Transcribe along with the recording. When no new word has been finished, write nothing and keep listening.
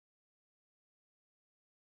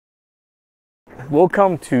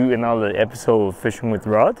Welcome to another episode of Fishing with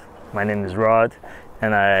Rod. My name is Rod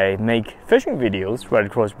and I make fishing videos right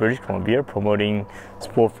across British Columbia promoting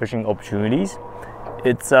sport fishing opportunities.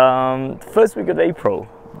 It's the first week of April,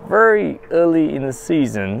 very early in the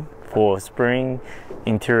season for spring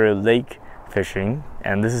interior lake fishing,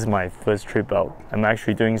 and this is my first trip out. I'm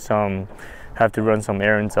actually doing have to run some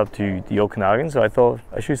errands up to the Okanagan, so I thought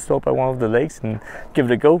I should stop at one of the lakes and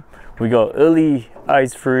give it a go. We got early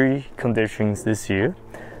ice-free conditions this year,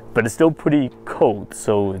 but it's still pretty cold,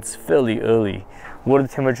 so it's fairly early. Water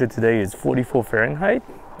temperature today is 44 Fahrenheit.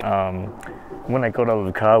 When I got out of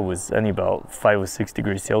the car, it was only about 5 or 6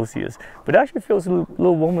 degrees Celsius, but it actually feels a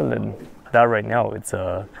little warmer than that right now. It's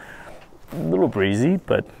a little breezy,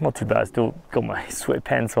 but not too bad. Still got my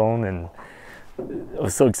sweatpants on, and I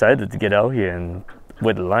was so excited to get out here and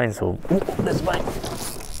wet the line. So, that's mine.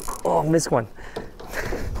 Oh, missed one.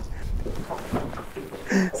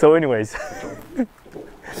 So anyways,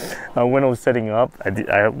 when I was setting up,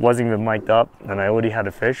 I wasn't even mic'd up, and I already had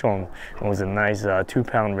a fish on. It was a nice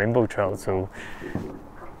 2-pound rainbow trout, so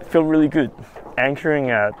I feel really good. Anchoring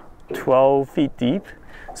at 12 feet deep,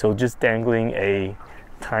 so just dangling a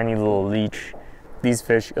tiny little leech. These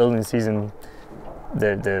fish early in the season,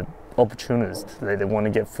 they're opportunists. They want to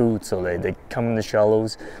get food, so they come in the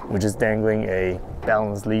shallows. We're just dangling a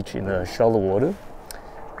balanced leech in the shallow water,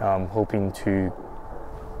 hoping to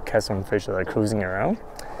catch some fish that are cruising around.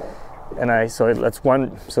 And so that's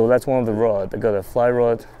one of the rods. I got a fly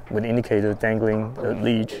rod with indicator dangling a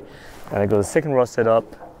leech, and I got a second rod set up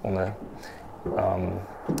on a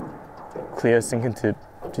clear sinking tip.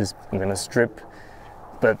 I'm gonna strip.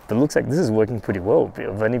 But it looks like this is working pretty well.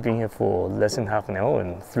 I've only been here for less than half an hour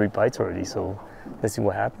and 3 bites already, so let's see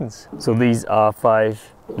what happens. So these R5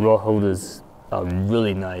 rod holders are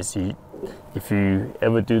really nice. If you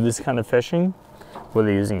ever do this kind of fishing, whether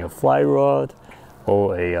you're using a fly rod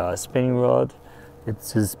or a spinning rod,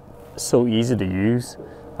 it's just so easy to use.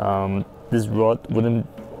 This rod wouldn't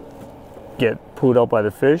get pulled out by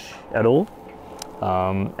the fish at all.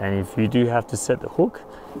 And if you do have to set the hook,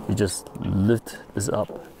 you just lift this up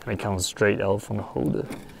and it comes straight out from the holder.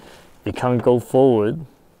 It can't go forward,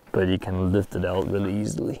 but you can lift it out really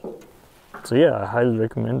easily. So yeah, I highly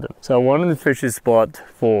recommend it. So I wanted to fish this spot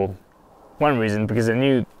for one reason, because I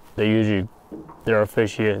knew there are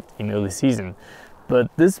fish here in early season. But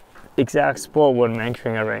this exact spot where I'm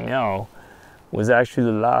anchoring at right now was actually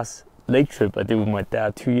the last lake trip I did with my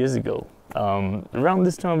dad 2 years ago. Around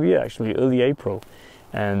this time of year, actually, early April.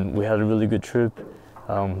 And we had a really good trip.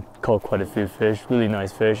 Caught quite a few fish, really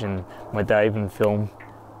nice fish, and my dad even filmed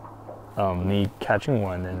me catching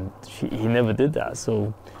one, and he never did that.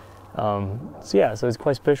 So yeah, so it's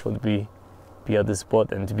quite special to be at this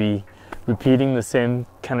spot and to be repeating the same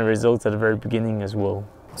kind of results at the very beginning as well.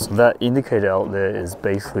 So that indicator out there is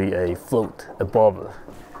basically a float, a bobber.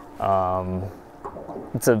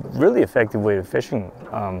 It's a really effective way of fishing.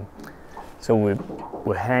 So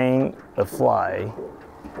we hang a fly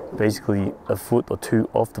basically a foot or two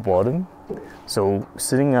off the bottom. So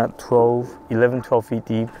sitting at 11, 12 feet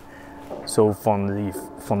deep. So from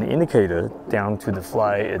the indicator down to the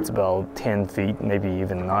fly, it's about 10 feet, maybe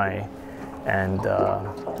even 9. And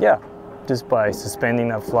yeah, just by suspending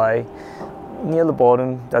that fly near the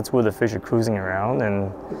bottom, that's where the fish are cruising around,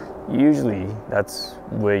 and usually that's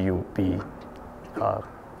where you'll be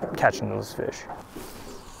catching those fish.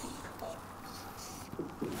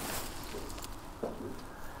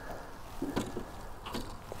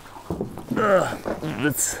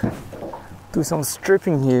 Let's do some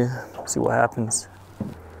stripping here, see what happens.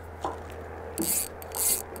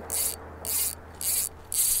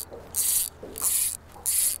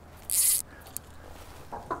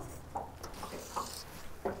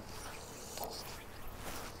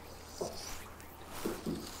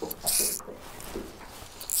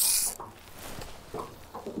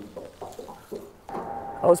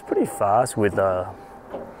 I was pretty fast with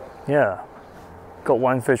yeah, got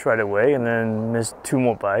one fish right away and then missed 2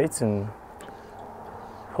 more bites, and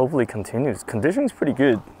hopefully continues. Conditions pretty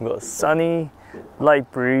good. We got sunny,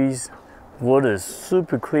 light breeze, water is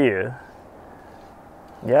super clear.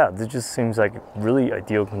 Yeah, this just seems like really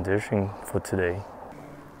ideal condition for today.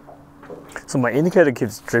 So my indicator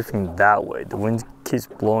keeps drifting that way. The wind keeps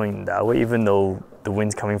blowing that way, even though the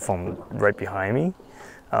wind's coming from right behind me.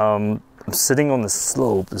 I'm sitting on the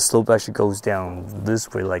slope. The slope actually goes down this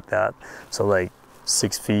way like that. So like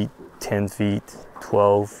 6 feet, 10 feet,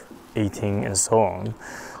 12, 18, and so on.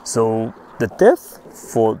 So the depth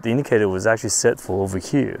for the indicator was actually set for over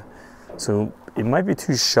here. So it might be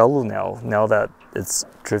too shallow now that it's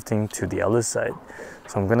drifting to the other side.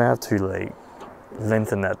 So I'm gonna have to like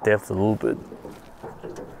lengthen that depth a little bit.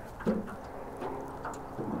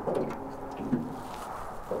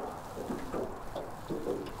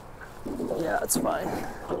 Yeah, it's fine.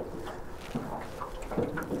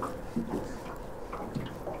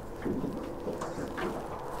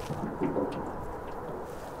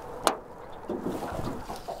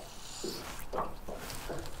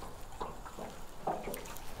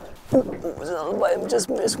 There's another bite. I just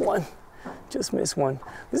missed one. Just missed one.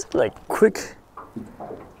 These are like quick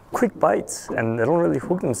bites, and they don't really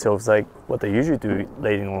hook themselves like what they usually do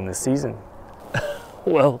late on the season.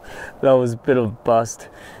 Well, that was a bit of a bust.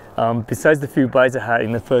 Besides the few bites I had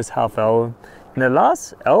in the first half hour, in the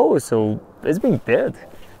last hour or so, it's been dead.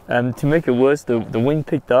 To make it worse, the wind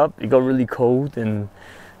picked up, it got really cold, and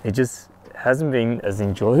it just hasn't been as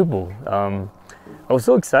enjoyable. I was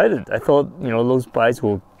so excited. I thought, you know, those bites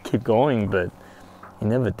will keep going, but it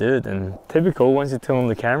never did. And typical, once you turn on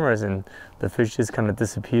the cameras and the fish just kind of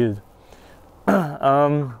disappeared.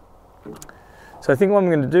 So I think what I'm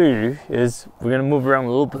going to do is we're going to move around a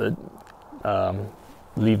little bit,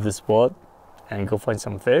 leave the spot and go find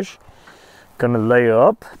some fish. Gonna layer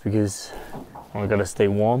up because I gotta stay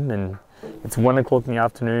warm, and it's 1 o'clock in the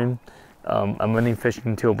afternoon. I'm running fishing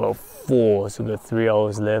until about 4, so we've got 3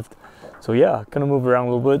 hours left. So yeah, gonna move around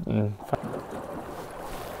a little bit and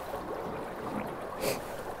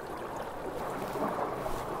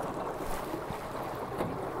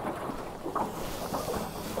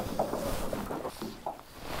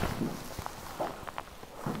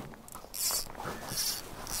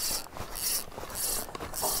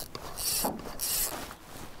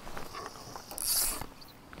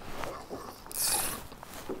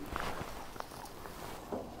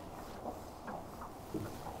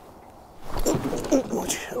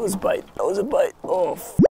that was a bite. That was a bite. Oh,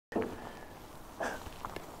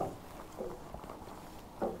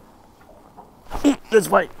 Let's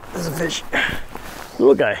bite. There's a fish.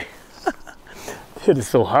 Little guy. Hit it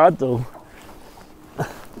so hard though.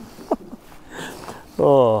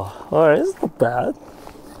 Oh, alright, it's not bad.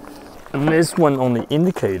 I missed one on the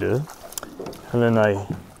indicator, and then I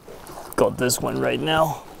got this one right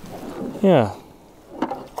now. Yeah.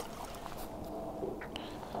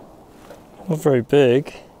 Not very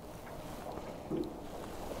big.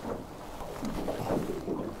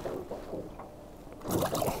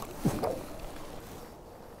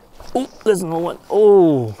 Oh, there's another one.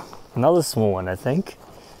 Oh, another small one, I think.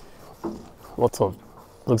 Lots of,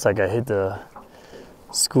 looks like I hit the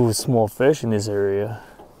school small fish in this area.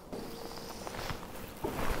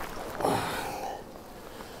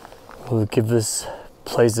 We'll give this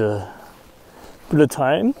place a bit of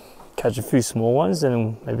time, catch a few small ones,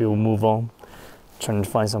 and maybe we'll move on, trying to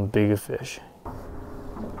find some bigger fish.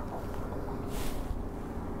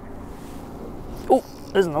 Oh,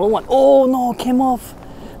 there's another one. Oh no, it came off.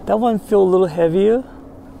 That one felt a little heavier.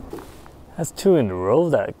 That's 2 in a row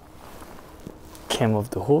that came off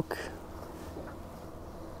the hook.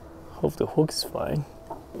 Hope the hook is fine.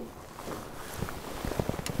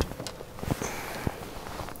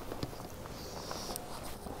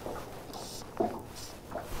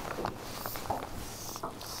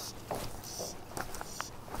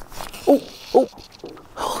 Oh,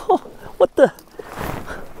 oh, what the?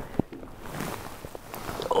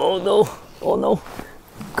 Oh no, oh no.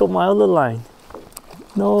 Got my other line.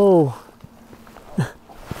 No.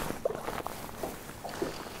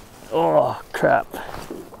 Oh crap.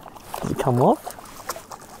 Did it come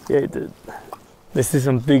off? Yeah, it did. This is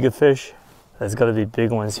some bigger fish. There's gotta be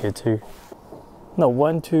big ones here too. No,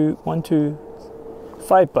 1, 2, 1, 2,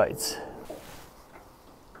 5 bites.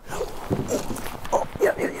 Oh,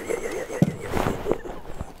 yeah.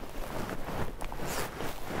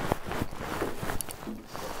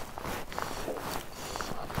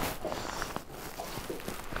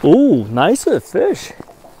 Oh, nicer fish.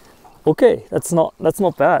 Okay, that's not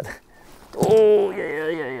bad. Oh,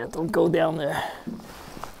 yeah. Don't go down there.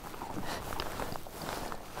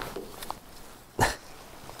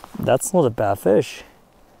 That's not a bad fish.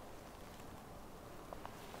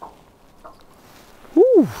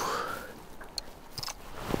 Woo.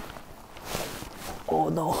 Oh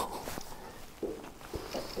no.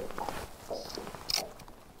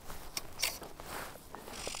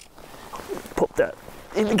 Pop that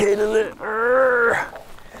indicator there.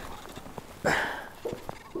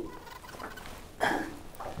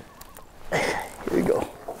 Here we go.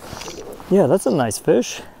 Yeah, that's a nice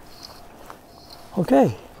fish.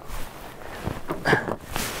 Okay.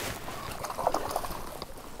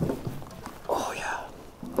 Oh yeah.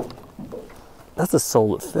 That's a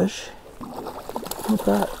solid fish. Look at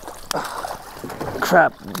that.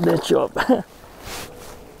 Crap, bitch up.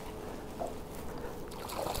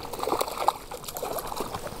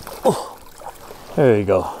 There you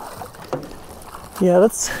go. Yeah,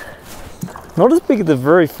 that's not as big as the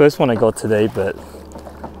very first one I got today, but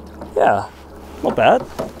yeah, not bad.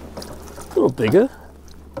 A little bigger.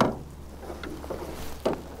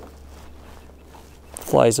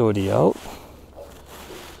 Fly's already out.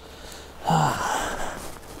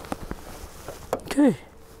 Okay.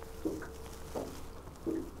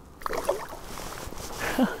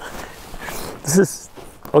 This is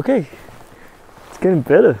okay. It's getting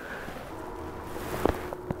better.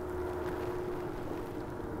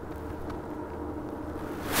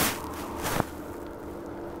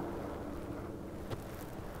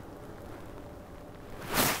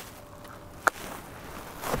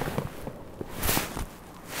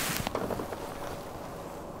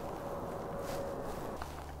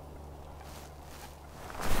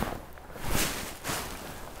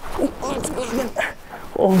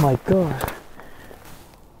 Oh my god.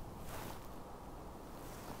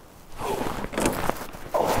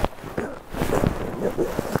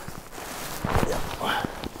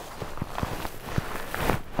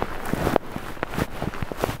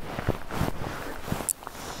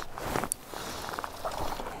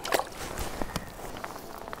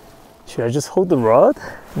 Should I just hold the rod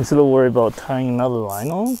instead of worry about tying another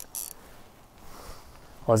line on?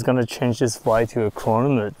 I was gonna change this fly to a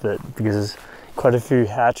cornet, but because there's quite a few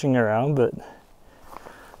hatching around, but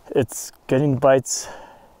it's getting bites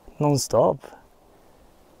non-stop.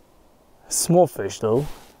 Small fish though.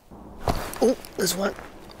 Oh, this one.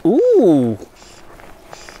 Ooh.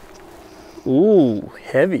 Ooh,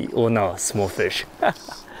 heavy. Oh no, small fish.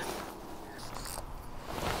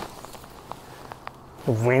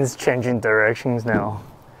 The wind's changing directions now.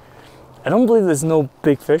 I don't believe there's no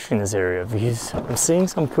big fish in this area because I'm seeing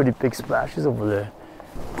some pretty big splashes over there.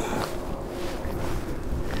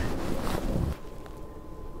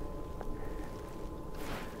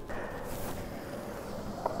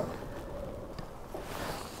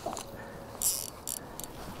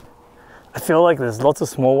 I feel like there's lots of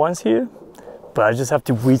small ones here, but I just have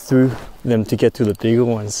to weed through them to get to the bigger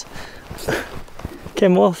ones.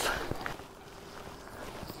 Came off.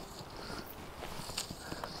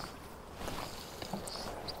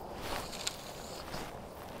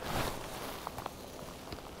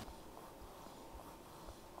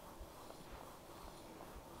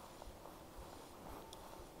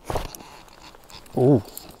 Ooh,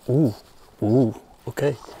 ooh, ooh,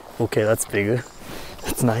 okay. Okay, that's bigger.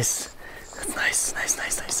 That's nice. That's nice, nice,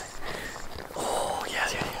 nice, nice. Oh, yeah,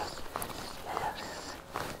 yeah, yeah.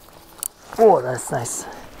 Oh, that's nice.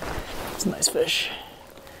 That's a nice fish.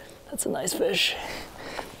 That's a nice fish.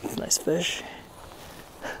 That's a nice fish.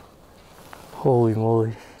 Holy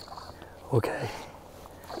moly. Okay.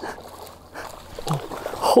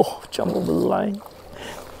 Oh, jump over the line.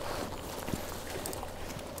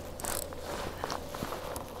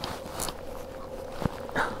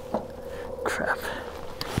 Crap.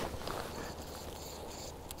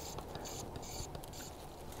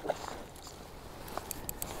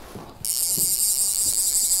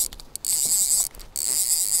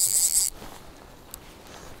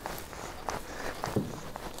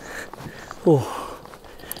 Oh.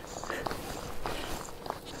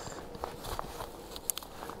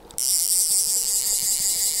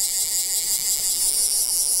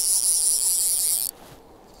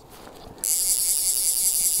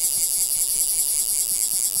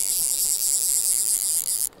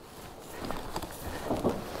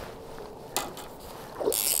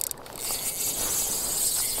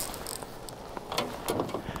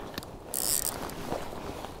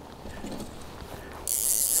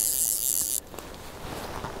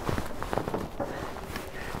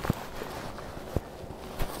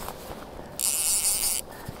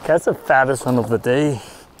 That's the fattest one of the day.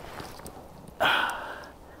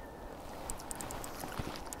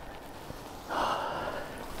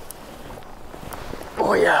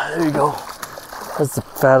 Oh yeah, there you go. That's the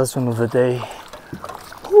fattest one of the day.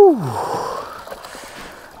 Whew.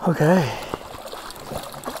 Okay.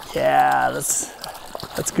 Yeah, that's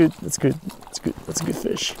good. That's good. That's good. That's a good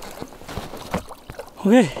fish.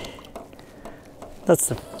 Okay. That's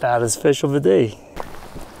the fattest fish of the day.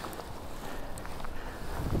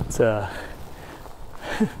 It's a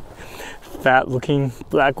fat looking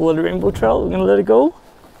blackwater rainbow trout. We're gonna let it go.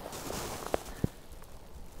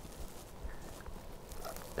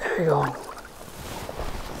 There you go.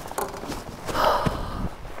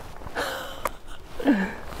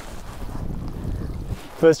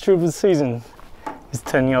 First trip of the season is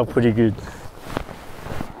turning out pretty good.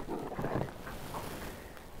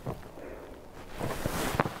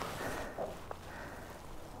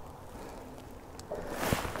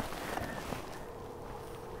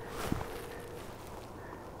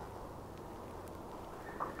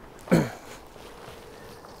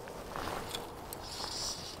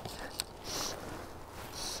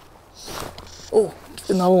 Oh,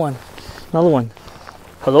 another one. Another one.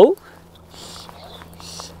 Hello?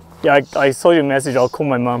 Yeah, I saw your message. I'll call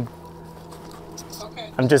my mom.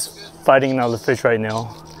 Okay. I'm just fighting another fish right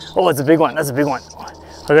now. Oh, it's a big one. That's a big one.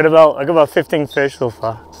 I got about 15 fish so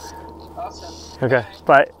far. Awesome. Okay,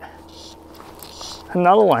 bye.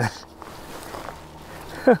 Another one.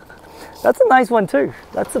 That's a nice one too.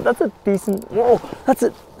 That's a decent. Whoa, that's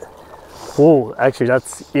it. Whoa, actually,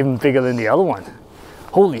 that's even bigger than the other one.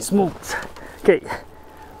 Holy smokes. Okay.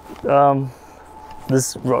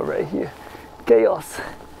 This rod right here. Chaos.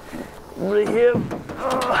 Right here.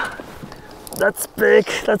 That's big.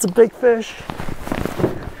 That's a big fish.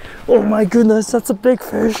 Oh my goodness, that's a big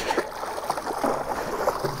fish.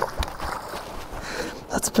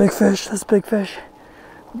 That's a big fish. That's a big fish.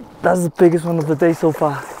 That's the biggest one of the day so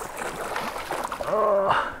far.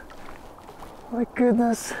 Oh my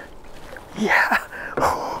goodness. Yeah.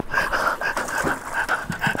 Oh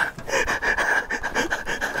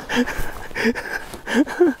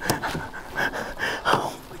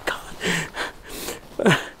my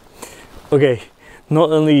god. Okay,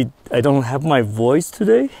 not only I don't have my voice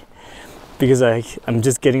today because I'm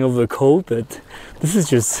just getting over the cold, but this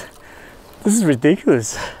is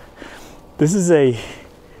ridiculous. This is a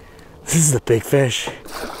big fish.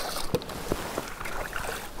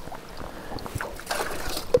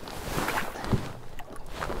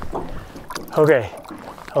 Okay,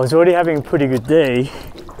 I was already having a pretty good day,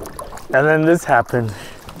 and then this happened.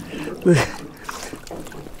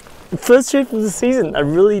 First trip of the season, I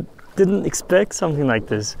really didn't expect something like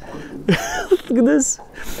this. Look at this.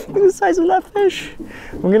 Look at the size of that fish.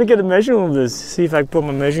 I'm gonna get a measurement of this, see if I can put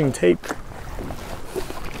my measuring tape.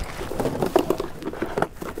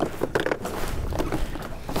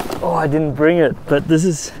 Oh, I didn't bring it, but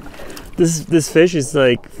this fish is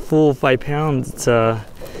like 4 or 5 pounds. It's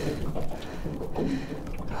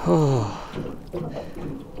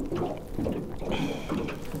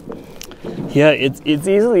yeah, it's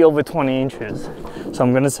easily over 20 inches. So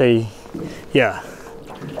I'm gonna say, yeah.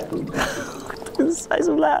 Look at the size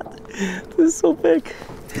of that. This is so big.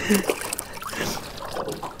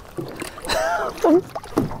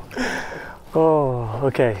 Oh,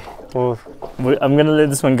 okay. Well, I'm gonna let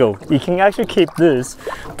this one go. You can actually keep this,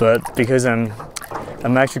 but because I'm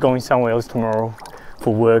actually going somewhere else tomorrow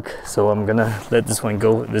for work, so I'm gonna let this one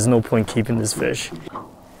go. There's no point keeping this fish. Oh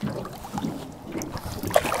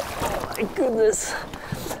my goodness.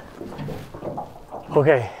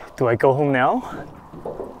 Okay, do I go home now?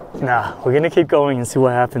 Nah, we're gonna keep going and see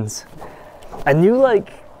what happens. I knew like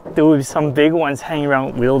there would be some big ones hanging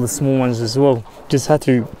around with all the small ones as well. Just had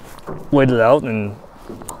to wait it out and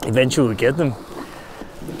eventually we'll get them.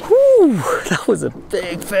 Whew, that was a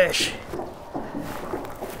big fish.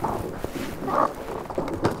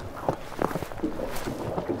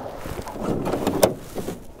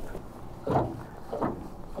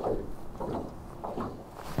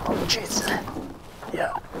 Oh jeez.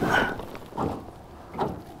 Yeah.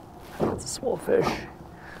 That's a small fish.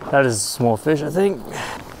 That is a small fish, I think.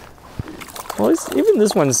 Well, even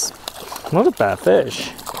this one's not a bad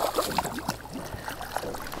fish.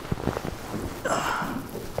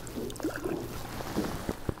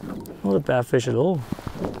 Not a bad fish at all.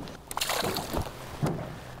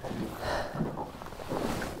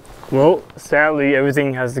 Well, sadly,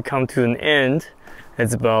 everything has to come to an end.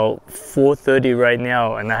 It's about 4:30 right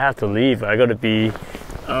now, and I have to leave. I gotta be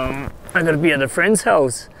at a friend's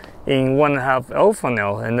house in 1.5 hours from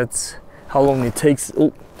now, and that's how long it takes.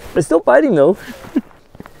 Oh, it's still biting though.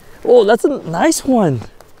 Oh, that's a nice one.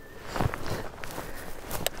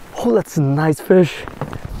 Oh, that's a nice fish.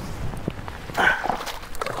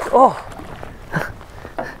 Oh.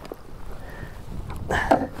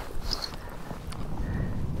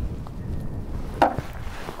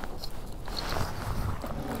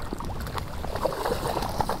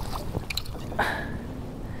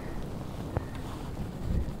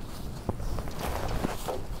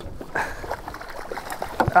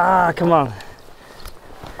 Ah, come on.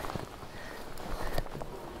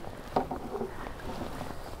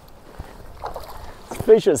 This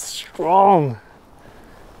fish is strong.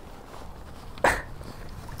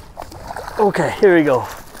 Okay, here we go.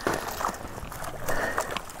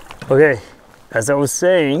 Okay, as I was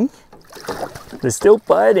saying, they're still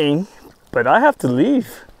biting, but I have to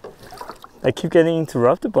leave. I keep getting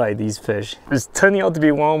interrupted by these fish. It's turning out to be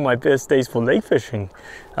one of my best days for lake fishing.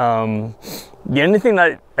 The only thing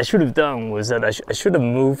that I should have done was that I should have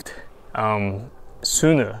moved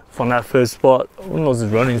sooner from that first spot. Who knows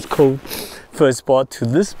it's running, it's cold. First spot to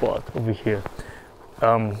this spot over here.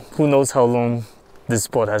 Who knows how long this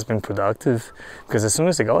spot has been productive, because as soon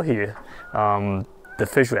as I got here, the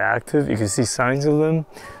fish were active. You could see signs of them.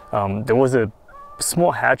 There was a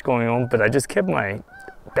small hatch going on, but I just kept my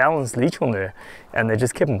balanced leech on there, and they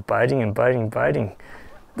just kept biting and biting and biting.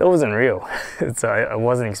 That wasn't real. So I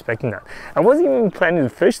wasn't expecting that. I wasn't even planning to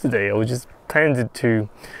fish today. I was just planning to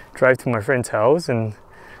drive to my friend's house,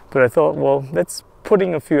 but I thought, well, let's put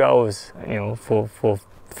in a few hours, you know, for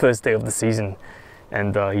first day of the season.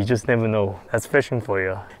 And you just never know. That's fishing for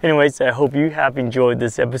you. Anyways, I hope you have enjoyed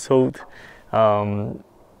this episode.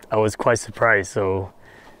 I was quite surprised, so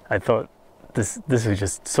I thought this was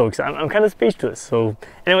just so exciting. I'm kind of speechless. So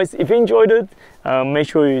anyways, if you enjoyed it, make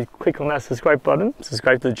sure you click on that subscribe button,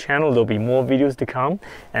 subscribe to the channel. There'll be more videos to come,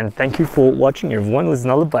 and thank you for watching, everyone. There's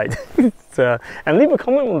another bite. And leave a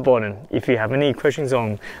comment on the bottom if you have any questions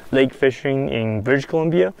on lake fishing in British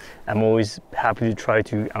Columbia. I'm always happy to try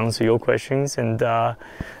to answer your questions, and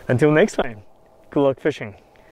until next time, good luck fishing.